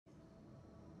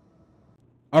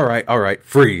All right,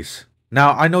 freeze.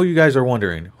 Now, I know you guys are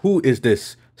wondering, who is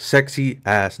this sexy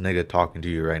ass nigga talking to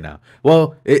you right now?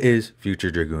 Well, it is Future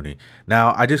Dragooni. Now,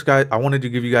 I wanted to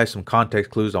give you guys some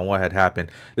context clues on what had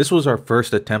happened. This was our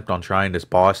first attempt on trying this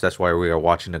boss. That's why we are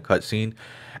watching the cutscene.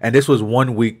 And this was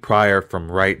 1 week prior from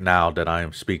right now that I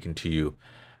am speaking to you.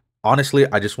 Honestly,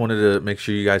 I just wanted to make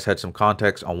sure you guys had some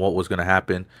context on what was going to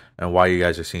happen and why you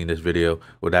guys are seeing this video.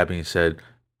 With that being said,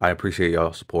 I appreciate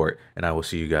y'all's support, and I will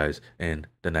see you guys in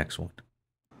the next one.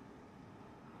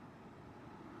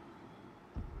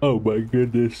 Oh my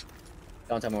goodness.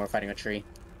 Don't tell me we're fighting a tree.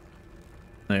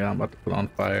 Yeah, I'm about to put on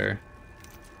fire.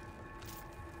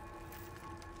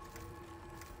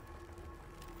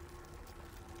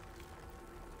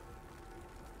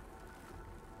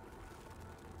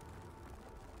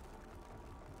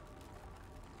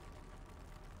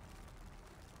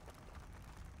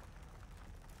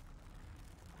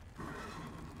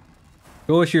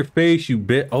 Show us your face, you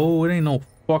bit. Oh, it ain't no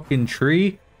fucking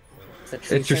tree. It's a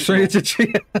tree. It's your tree. It's a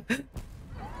tree.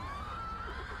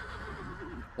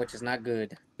 Which is not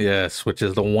good. Yes, which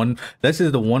is the one. This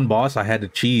is the one boss I had to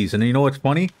cheese, and you know what's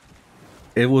funny?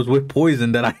 It was with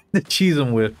poison that I had to cheese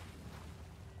him with.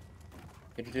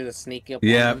 Did you do the sneaky up?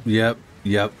 Yep.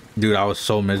 Dude, I was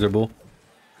so miserable.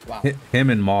 Wow. Him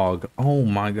and Mog. Oh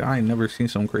my god, I ain't never seen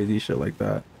some crazy shit like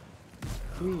that.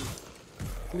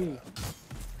 Flee.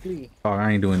 Oh,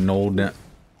 I ain't doing no damn.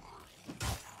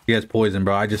 He has poison,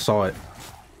 bro. I just saw it.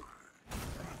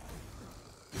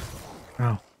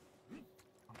 Ow.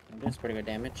 That's pretty good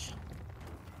damage.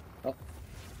 Oh,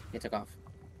 he took off.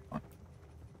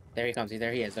 There he comes.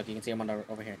 There he is. Look, you can see him on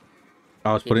over here.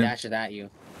 I was He putting. dashes at you.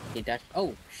 He dashed.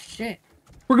 Oh shit!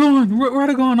 We're going.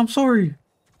 We're gone. I'm sorry.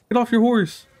 Get off your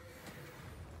horse.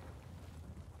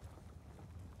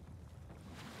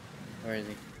 Where is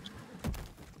he?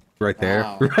 Right there.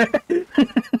 Wow.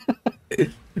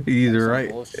 He's That's some right.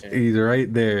 bullshit. He's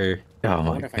right there. Oh I my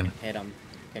wonder if I can god. hit him,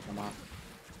 kick him off.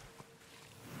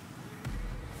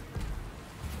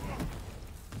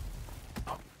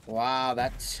 Wow,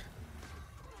 that's.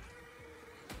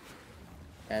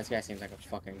 Yeah, this guy seems like a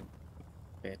fucking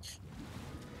bitch.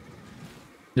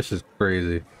 This is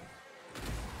crazy.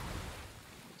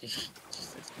 Jesus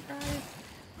Christ.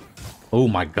 Oh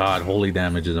my god, holy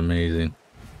damage is amazing.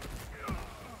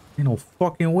 Ain't no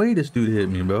fucking way this dude hit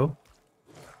me, bro.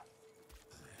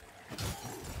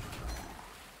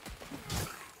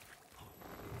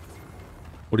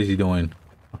 What is he doing?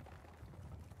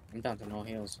 I'm down to no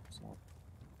heals. So.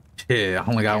 Yeah, I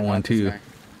only got one too.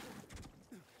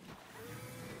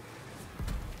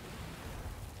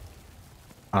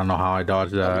 I don't know how I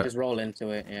dodged Oh, we that. just roll into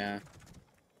it, yeah.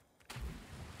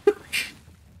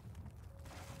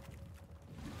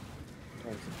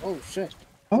 Oh shit!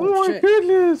 Oh my shit.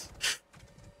 goodness!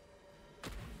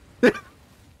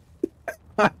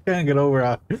 I can't get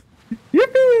over it.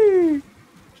 Yippee!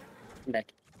 I'm dead.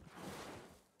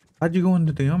 How'd you go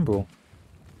into the umbral?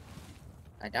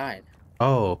 I died.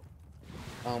 Oh.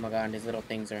 Oh my god, these little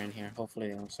things are in here. Hopefully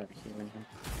they don't start healing him.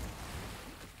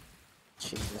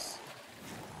 Jesus.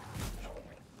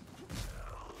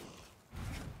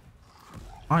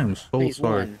 I am so Please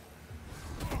sorry. one.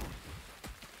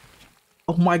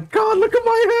 Oh my god, look at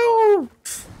my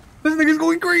health! This nigga's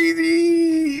going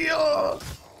crazy! Oh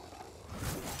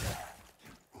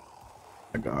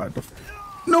my god.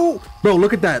 No! Bro,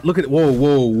 look at that. Look at.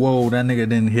 Whoa. That nigga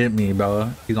didn't hit me,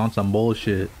 bro. He's on some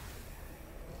bullshit.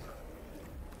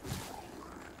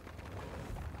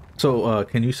 So,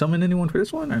 can you summon anyone for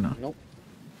this one or no? Nope.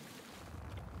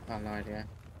 I have no idea.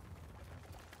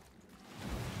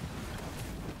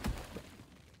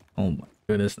 Oh my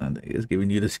goodness, that nigga is giving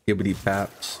you the skibbity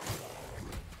paps.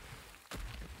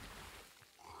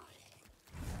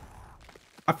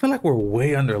 I feel like we're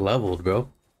way under leveled, bro.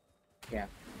 Yeah.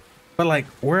 But like,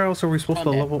 where else are we supposed to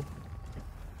Okay. level?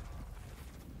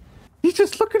 He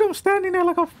just look at him standing there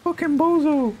like a fucking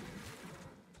bozo.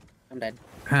 I'm dead.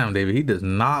 Damn, David, he does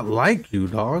not like you,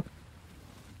 dog.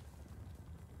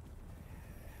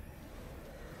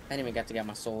 I didn't even get to get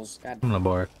my souls. God. I'm gonna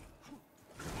bar.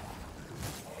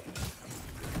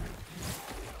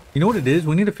 You know what it is?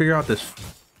 We need to figure out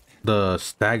the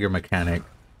stagger mechanic.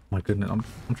 My goodness, I'm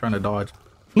trying to dodge.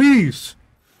 Please.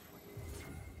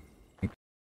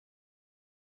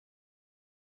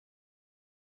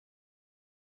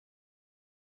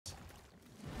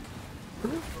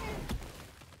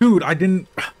 Dude, I didn't.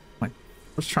 I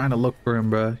was trying to look for him,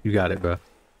 bro. You got it, bro.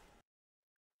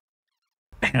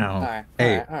 Damn. All right.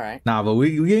 Hey, All right. nah, but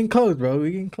we getting close, bro.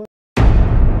 We getting close.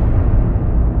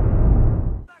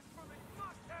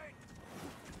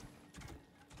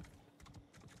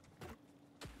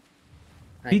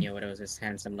 I knew it was this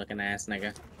handsome looking ass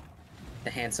nigga. The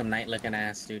handsome knight looking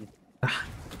ass dude.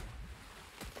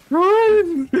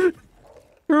 Run!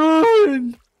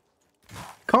 Run!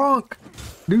 Conk!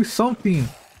 Do something!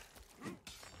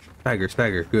 Stagger,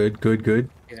 stagger. Good, good, good.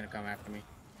 He's gonna come after me.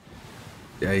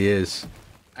 Yeah, he is.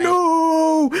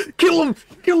 No! Kill him!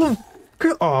 Kill him!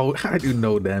 Oh, I do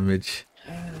no damage.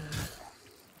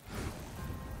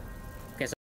 Okay,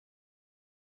 so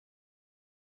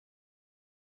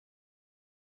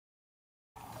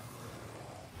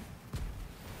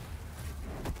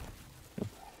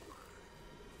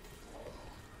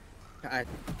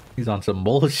He's on some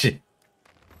bullshit.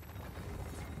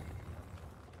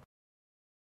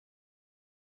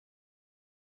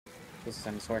 This is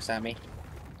some source at me.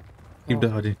 Keep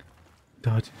dodging.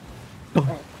 Dodge.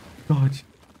 Dodge. Dodge.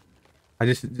 I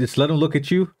just let him look at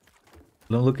you.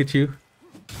 Let him look at you.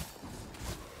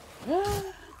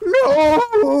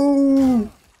 No!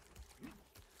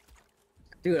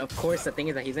 Dude, of course the thing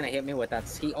is that he's gonna hit me with that.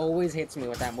 He always hits me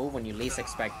with that move when you least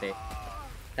expect it.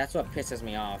 That's what pisses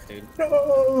me off, dude.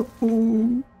 No!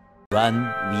 1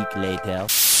 week later.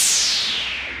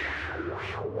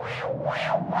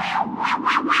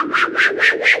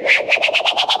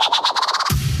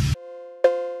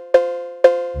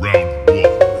 Round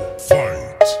 1,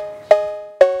 fight!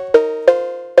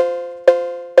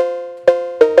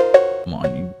 Come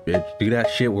on, you bitch. Do that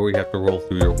shit where we have to roll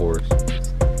through your horse.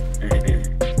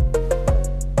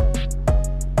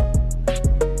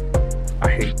 I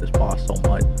hate this boss so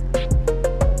much.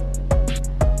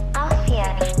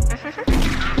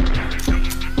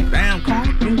 Damn,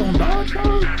 Conk, you gonna dodge,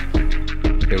 dog?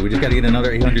 Okay, we just gotta get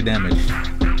another 800 damage.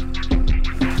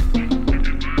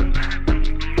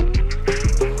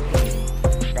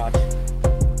 Dodge.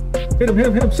 Hit him, hit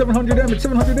him, hit him. 700 damage,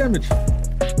 700 damage.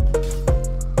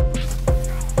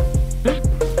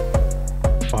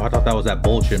 Oh, I thought that was that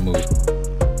bullshit move.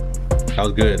 That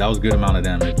was good. That was a good amount of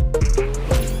damage.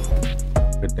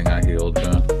 Good thing I healed,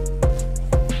 man.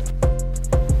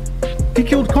 He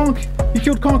killed Conk. He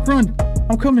killed Conk. Run.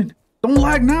 I'm coming. Don't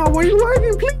lag now. Why are you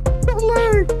lagging? Please don't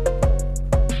lag.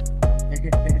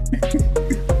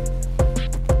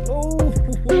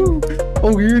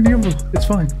 Oh, you're in the envelope. It's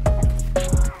fine.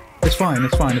 It's fine.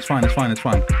 It's fine. It's fine. It's fine. It's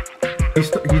fine. He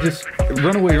just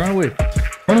run away. Run away.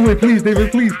 Run away, please,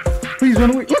 David. Please, please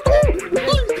run away. Let's go.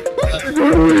 Please.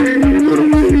 Run away.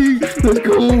 Run away. Let's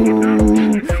go.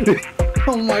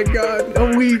 Oh my God. A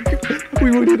week.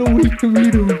 We waited a week to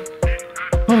meet him.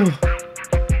 Oh.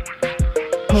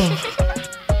 Oh.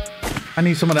 I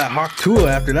need some of that Hawk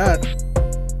Tua after that.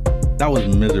 That was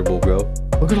miserable, bro.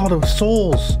 Look at all those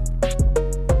souls.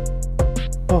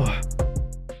 Oh.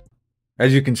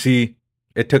 As you can see,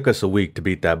 it took us a week to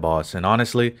beat that boss, and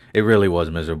honestly, it really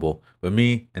was miserable. But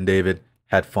me and David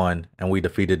had fun, and we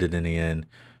defeated it in the end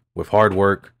with hard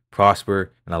work,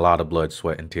 prosper, and a lot of blood,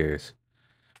 sweat, and tears.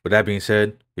 With that being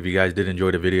said, if you guys did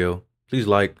enjoy the video, please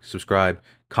like, subscribe,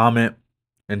 comment,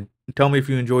 and tell me if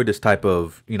you enjoyed this type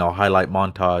of, highlight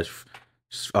montage,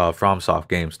 FromSoft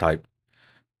games type.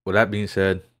 With that being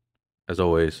said, as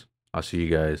always, I'll see you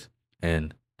guys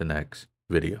in the next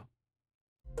video.